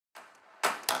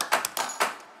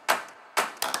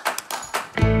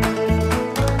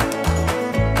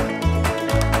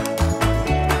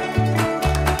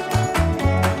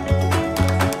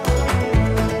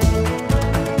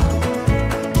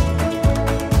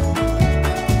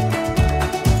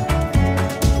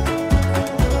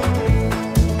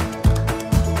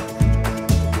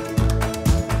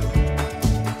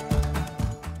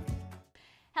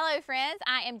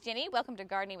Jenny. Welcome to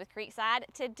Gardening with Creekside.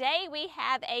 Today we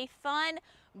have a fun,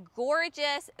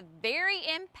 gorgeous, very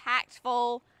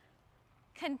impactful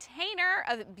container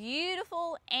of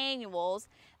beautiful annuals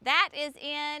that is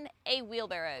in a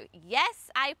wheelbarrow. Yes,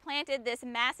 I planted this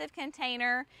massive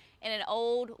container in an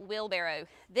old wheelbarrow.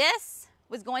 This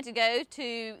was going to go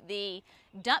to the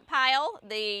dump pile,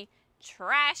 the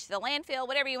trash, the landfill,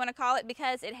 whatever you want to call it,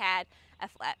 because it had a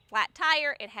flat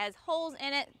tire, it has holes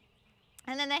in it,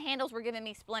 and then the handles were giving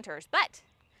me splinters. But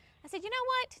I said, you know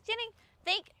what, Jenny?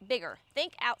 Think bigger,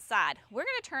 think outside. We're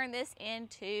gonna turn this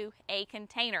into a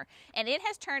container, and it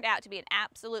has turned out to be an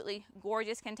absolutely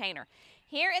gorgeous container.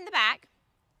 Here in the back,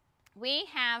 we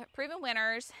have Proven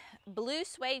Winners blue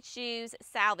suede shoes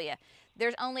salvia.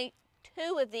 There's only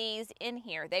 2 of these in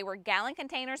here. They were gallon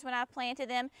containers when I planted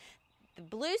them. The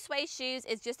blue suede shoes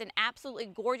is just an absolutely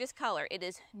gorgeous color. It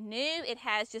is new. It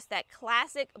has just that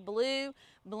classic blue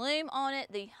bloom on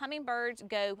it. The hummingbirds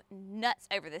go nuts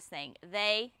over this thing.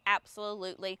 They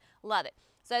absolutely love it.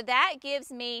 So that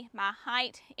gives me my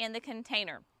height in the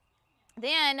container.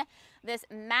 Then this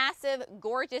massive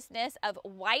gorgeousness of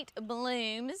white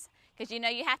blooms, because you know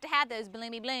you have to have those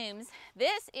bloomy blooms.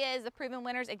 This is the Proven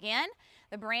Winners again,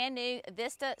 the brand new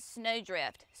Vista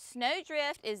Snowdrift.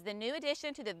 Snowdrift is the new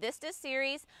addition to the Vista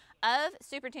series of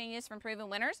super petunias from Proven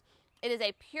Winners. It is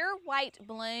a pure white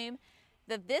bloom.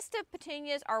 The Vista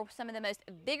petunias are some of the most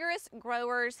vigorous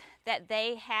growers that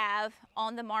they have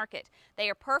on the market. They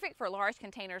are perfect for large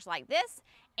containers like this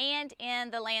and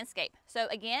in the landscape. So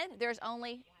again, there's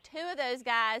only 2 of those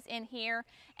guys in here,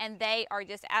 and they are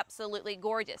just absolutely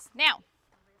gorgeous. Now,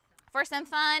 for some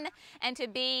fun and to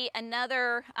be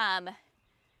another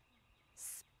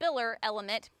spiller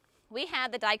element, we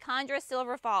have the Dichondra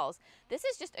Silver Falls. This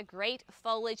is just a great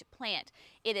foliage plant.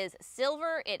 It is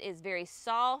silver, it is very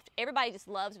soft. Everybody just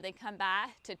loves when they come by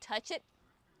to touch it.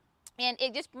 And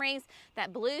it just brings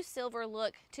that blue silver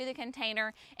look to the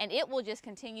container, and it will just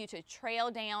continue to trail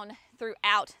down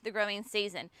throughout the growing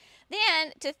season.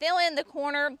 Then to fill in the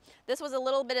corner, this was a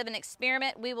little bit of an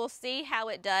experiment. We will see how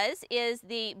it does, is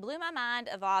the Blew My Mind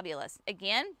Ovobulus.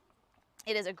 Again,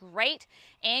 it is a great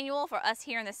annual for us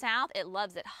here in the South. It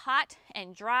loves it hot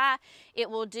and dry. It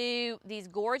will do these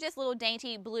gorgeous little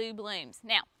dainty blue blooms.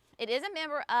 Now, it is a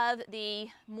member of the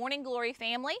Morning Glory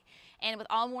family, and with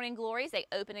all Morning Glories, they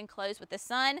open and close with the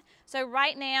sun. So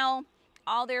right now,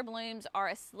 all their blooms are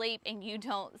asleep and you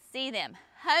don't see them.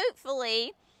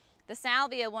 Hopefully, the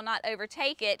salvia will not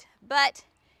overtake it, but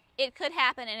it could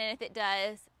happen, and if it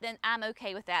does, then I'm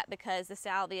okay with that because the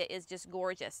salvia is just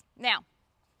gorgeous. Now,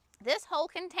 this whole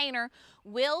container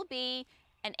will be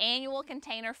an annual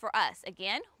container for us.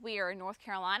 Again, we are in North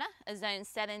Carolina, a zone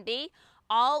 7B.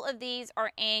 All of these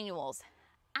are annuals.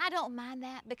 I don't mind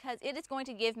that because it is going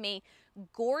to give me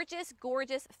gorgeous,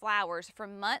 gorgeous flowers for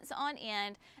months on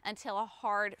end until a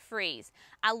hard freeze.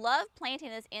 I love planting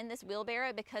this in this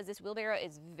wheelbarrow because this wheelbarrow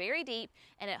is very deep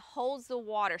and it holds the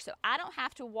water. So I don't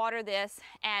have to water this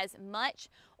as much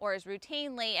or as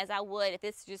routinely as I would if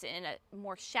it's just in a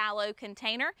more shallow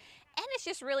container. And it's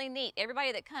just really neat.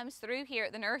 Everybody that comes through here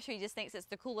at the nursery just thinks it's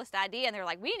the coolest idea, and they're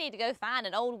like, we need to go find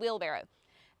an old wheelbarrow.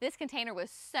 This container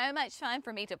was so much fun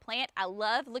for me to plant. I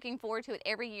love looking forward to it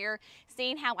every year,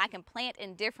 seeing how I can plant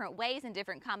in different ways and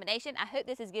different combinations. I hope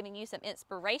this is giving you some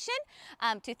inspiration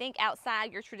to think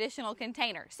outside your traditional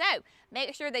container. So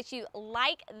make sure that you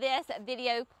like this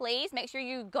video, please. Make sure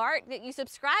that you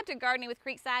subscribe to Gardening with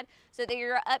Creekside so that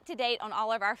you're up to date on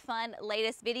all of our fun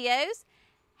latest videos.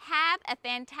 Have a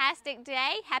fantastic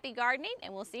day. Happy gardening,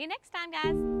 and we'll see you next time,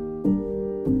 guys.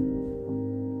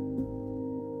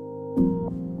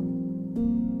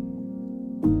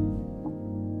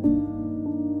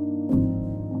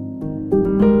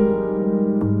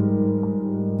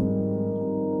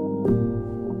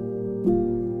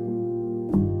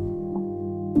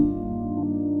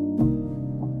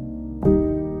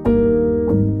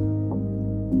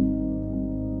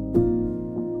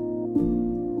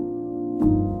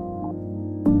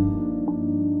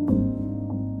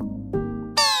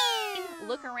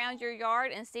 Look around your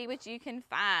yard and see what you can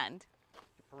find.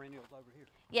 The perennials over here.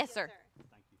 Yes, sir.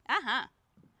 Thank you. Uh-huh.